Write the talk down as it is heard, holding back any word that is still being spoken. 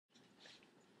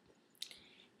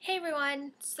Hey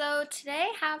everyone, so today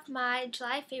I have my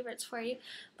July favorites for you,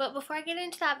 but before I get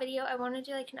into that video, I want to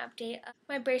do like an update of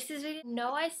my braces video.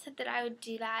 No, I said that I would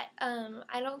do that.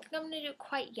 I don't think I'm going to do it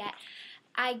quite yet.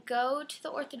 I go to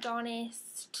the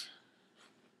orthodontist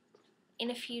in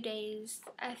a few days,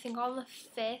 I think on the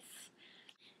 5th.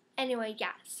 Anyway,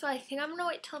 yeah, so I think I'm going to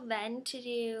wait till then to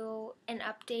do an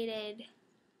updated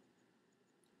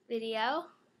video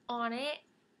on it.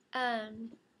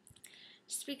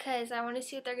 Just because I want to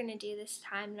see what they're going to do this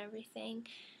time and everything.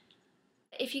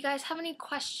 If you guys have any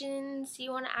questions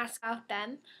you want to ask about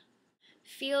them,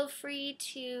 feel free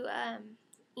to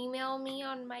email me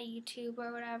on my YouTube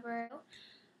or whatever,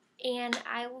 and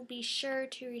I will be sure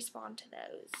to respond to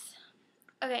those.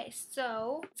 Okay,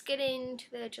 so let's get into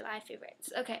the July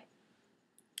favorites. Okay,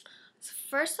 so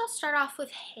first I'll start off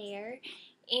with hair,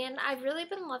 and I've really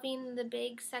been loving the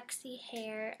big sexy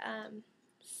hair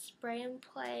spray and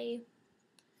play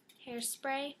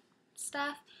hairspray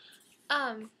stuff.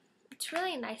 It's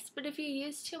really nice, but if you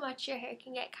use too much, your hair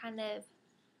can get kind of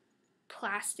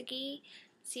plasticky,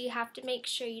 so you have to make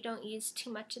sure you don't use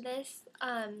too much of this.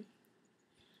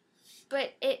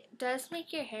 But it does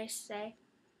make your hair stay,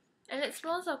 and it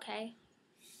smells okay.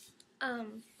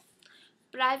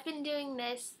 But I've been doing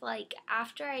this, like,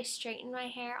 after I straighten my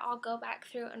hair, I'll go back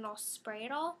through and I'll spray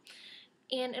it all,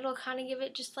 and it'll kind of give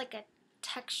it just like a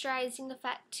texturizing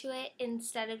effect to it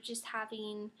instead of just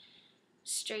having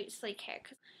straight sleek hair,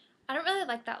 because I don't really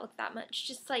like that look that much,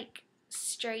 just like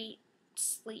straight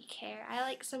sleek hair. I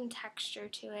like some texture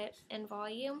to it and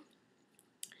volume.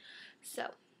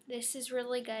 So this is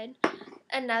really good.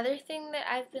 Another thing that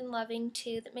I've been loving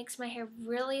too that makes my hair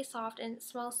really soft and it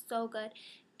smells so good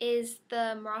is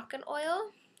the Moroccan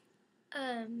oil.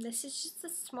 This is just a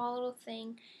small little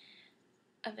thing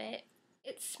of it.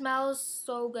 It smells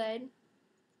so good.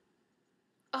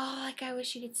 Oh, like I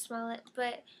wish you could smell it,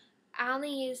 but I only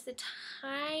use the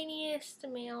tiniest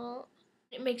amount.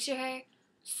 It makes your hair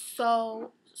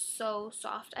so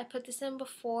soft. I put this in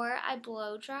before I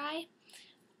blow dry,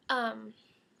 and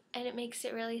it makes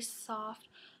it really soft.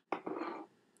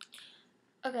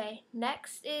 Okay,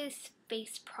 next is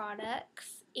face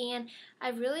products, and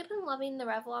I've really been loving the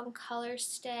Revlon Color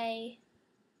Stay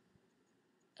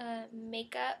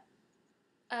makeup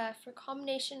for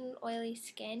combination oily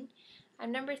skin.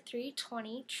 I'm number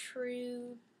 320,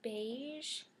 True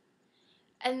Beige.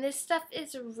 And this stuff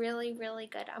is really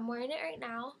good. I'm wearing it right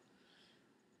now,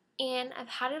 and I've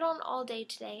had it on all day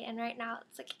today, and right now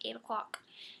it's like 8 o'clock,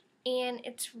 and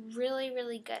it's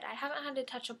really good. I haven't had to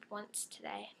touch up once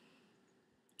today.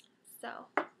 So,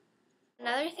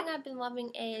 another thing I've been loving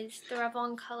is the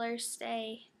Revlon Color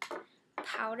Stay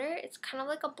powder. It's kind of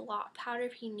like a blot powder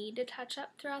if you need to touch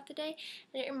up throughout the day,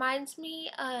 and it reminds me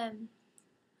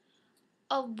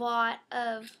a lot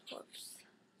of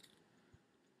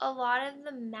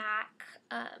the MAC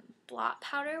blot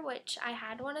powder, which I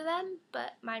had one of them,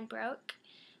 but mine broke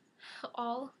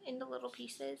all into little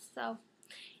pieces. So,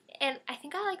 and I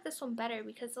think I like this one better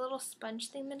because the little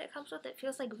sponge thing that it comes with, it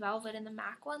feels like velvet, and the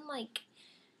MAC one like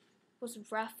was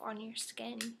rough on your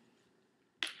skin.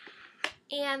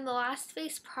 And the last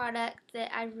face product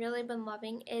that I've really been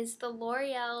loving is the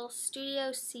L'Oreal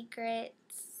Studio Secrets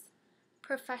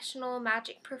Professional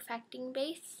Magic Perfecting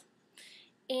Base.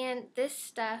 And this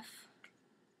stuff,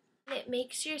 it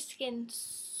makes your skin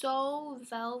so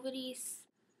velvety,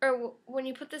 or when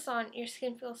you put this on, your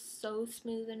skin feels so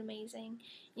smooth and amazing.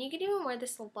 And you can even wear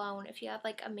this alone if you have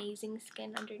like amazing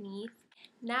skin underneath.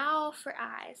 Now for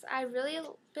eyes, I've really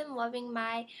been loving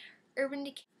my Urban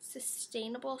Decay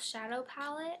Sustainable Shadow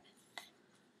Palette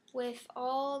with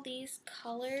all these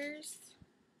colors.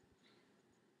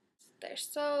 They're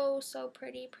so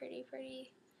pretty.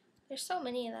 There's so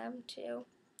many of them too.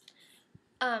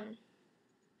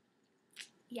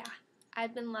 Yeah,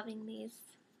 I've been loving these.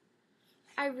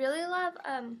 I really love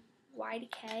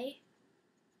YDK,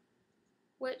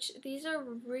 which these are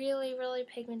really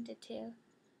pigmented too.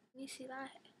 Can you see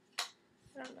that?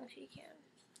 I don't know if you can.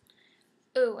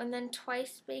 Oh, and then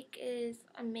Twice Baked is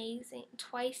amazing.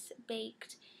 Twice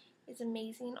Baked is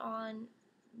amazing on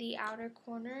the outer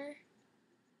corner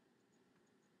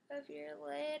of your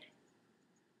lid,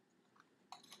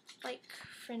 like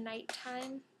for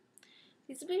nighttime.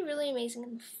 These would be really amazing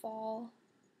in the fall.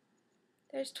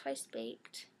 There's Twice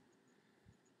Baked.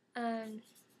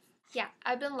 Yeah,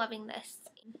 I've been loving this.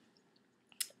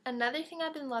 Another thing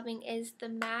I've been loving is the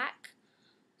MAC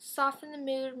Soften the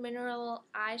Mood Mineral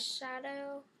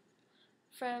Eyeshadow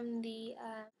from the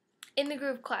In the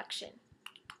Groove collection.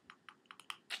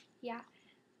 Yeah.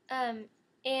 And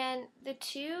the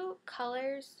two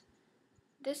colors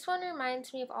This one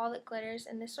reminds me of All That Glitters,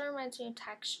 and this one reminds me of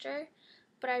Texture,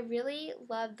 but I really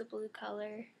love the blue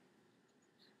color.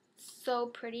 So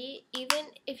pretty. Even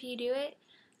if you do it,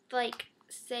 like,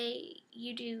 say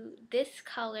you do this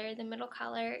color, the middle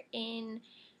color,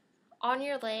 on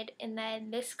your lid, and then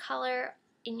this color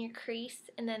in your crease,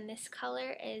 and then this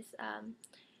color is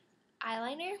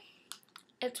eyeliner.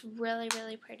 It's really,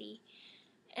 really pretty,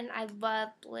 and I love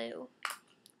blue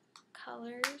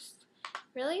colors.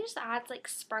 Really just adds like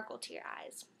sparkle to your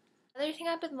eyes. Another thing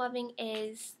I've been loving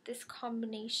is this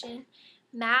combination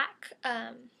MAC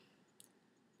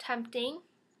Tempting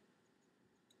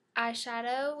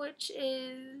eyeshadow, which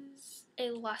is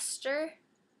a luster.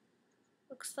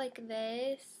 Looks like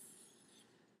this.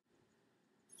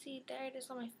 See, there it is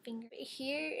on my finger.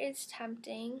 Here is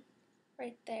Tempting,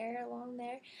 right there, along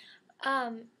there.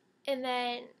 And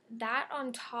then that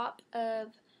on top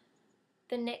of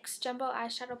the NYX Jumbo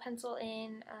Eyeshadow Pencil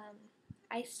in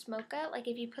Iced Mocha. Like,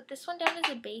 if you put this one down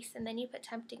as a base and then you put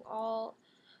Tempting all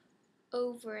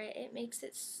over it, it makes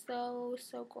it so,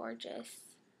 so gorgeous.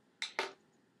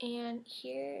 And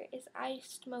here is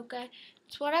Iced Mocha.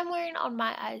 It's what I'm wearing on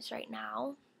my eyes right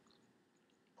now.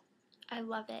 I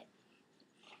love it.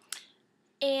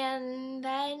 And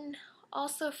then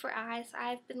also for eyes,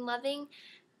 I've been loving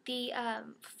the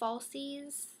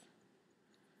Falsies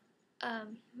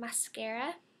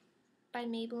mascara by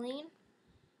Maybelline.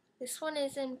 This one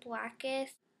is in black,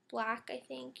 I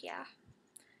think, yeah.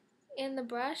 And the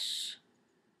brush,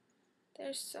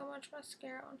 there's so much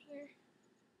mascara on here.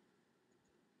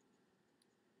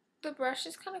 The brush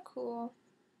is kind of cool.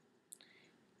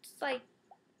 It's like,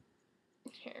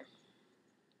 here.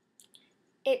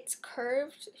 It's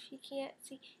curved, if you can't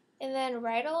see. And then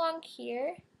right along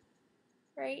here,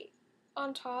 right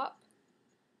on top,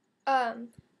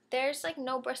 there's like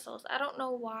no bristles. I don't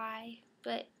know why,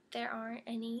 but there aren't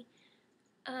any.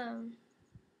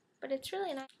 But it's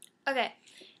really nice. Okay,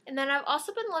 and then I've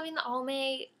also been loving the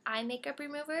Almay eye makeup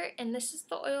remover, and this is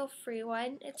the oil-free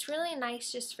one. It's really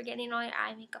nice just for getting all your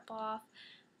eye makeup off.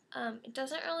 It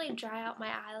doesn't really dry out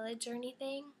my eyelids or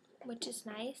anything, which is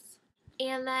nice.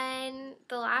 And then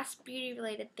the last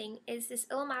beauty-related thing is this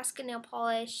Illamasqua nail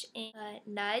polish in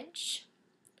Nudge.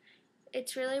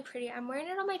 It's really pretty. I'm wearing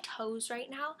it on my toes right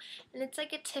now, and it's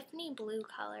like a Tiffany blue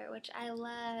color, which I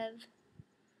love.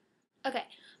 Okay,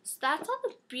 so that's all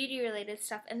the beauty-related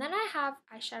stuff. And then I have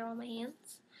eyeshadow on my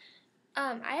hands.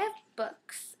 I have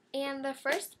books, and the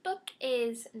first book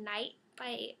is Night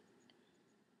by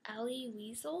Elie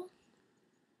Wiesel.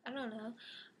 I don't know.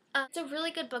 It's a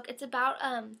really good book. It's about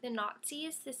the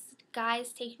Nazis. This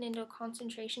guy's taken into a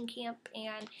concentration camp,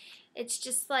 and it's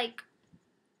just like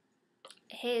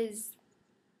his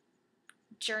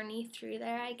journey through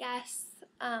there, I guess.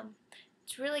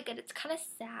 It's really good. It's kind of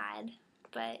sad,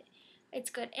 but it's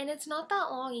good. And it's not that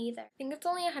long either. I think it's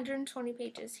only 120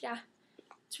 pages. Yeah.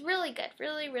 It's really good.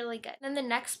 Really, really good. Then the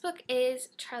next book is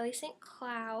Charlie St.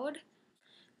 Cloud.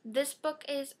 This book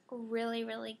is really,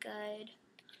 really good.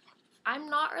 I'm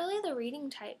not really the reading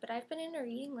type, but I've been into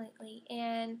reading lately,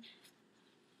 and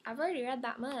I've already read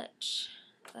that much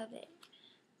of it.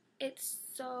 It's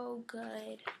so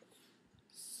good.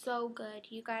 So good.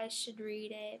 You guys should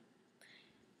read it.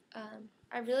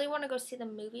 I really want to go see the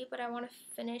movie, but I want to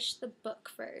finish the book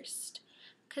first.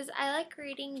 Because I like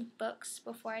reading books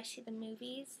before I see the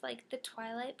movies. Like the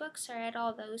Twilight books, I read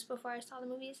all those before I saw the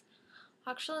movies.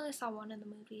 Actually, I only saw one of the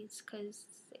movies because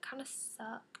it kind of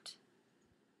sucked.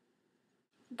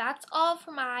 That's all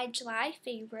for my July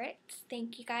favorites.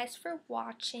 Thank you guys for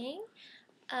watching.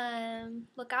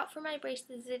 Look out for my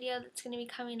braces video that's going to be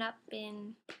coming up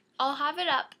in... I'll have it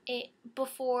up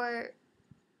before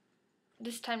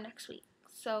this time next week.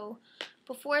 So,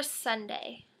 before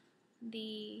Sunday.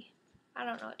 I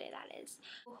don't know what day that is.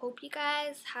 Hope you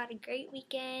guys had a great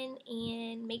weekend,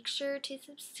 and make sure to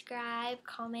subscribe,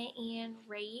 comment, and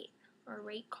rate. Or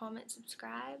rate, comment,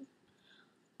 subscribe.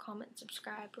 Comment,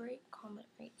 subscribe, rate, comment,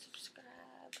 rate, subscribe.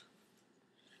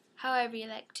 However you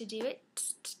like to do it.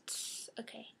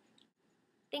 Okay.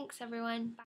 Thanks, everyone. Bye.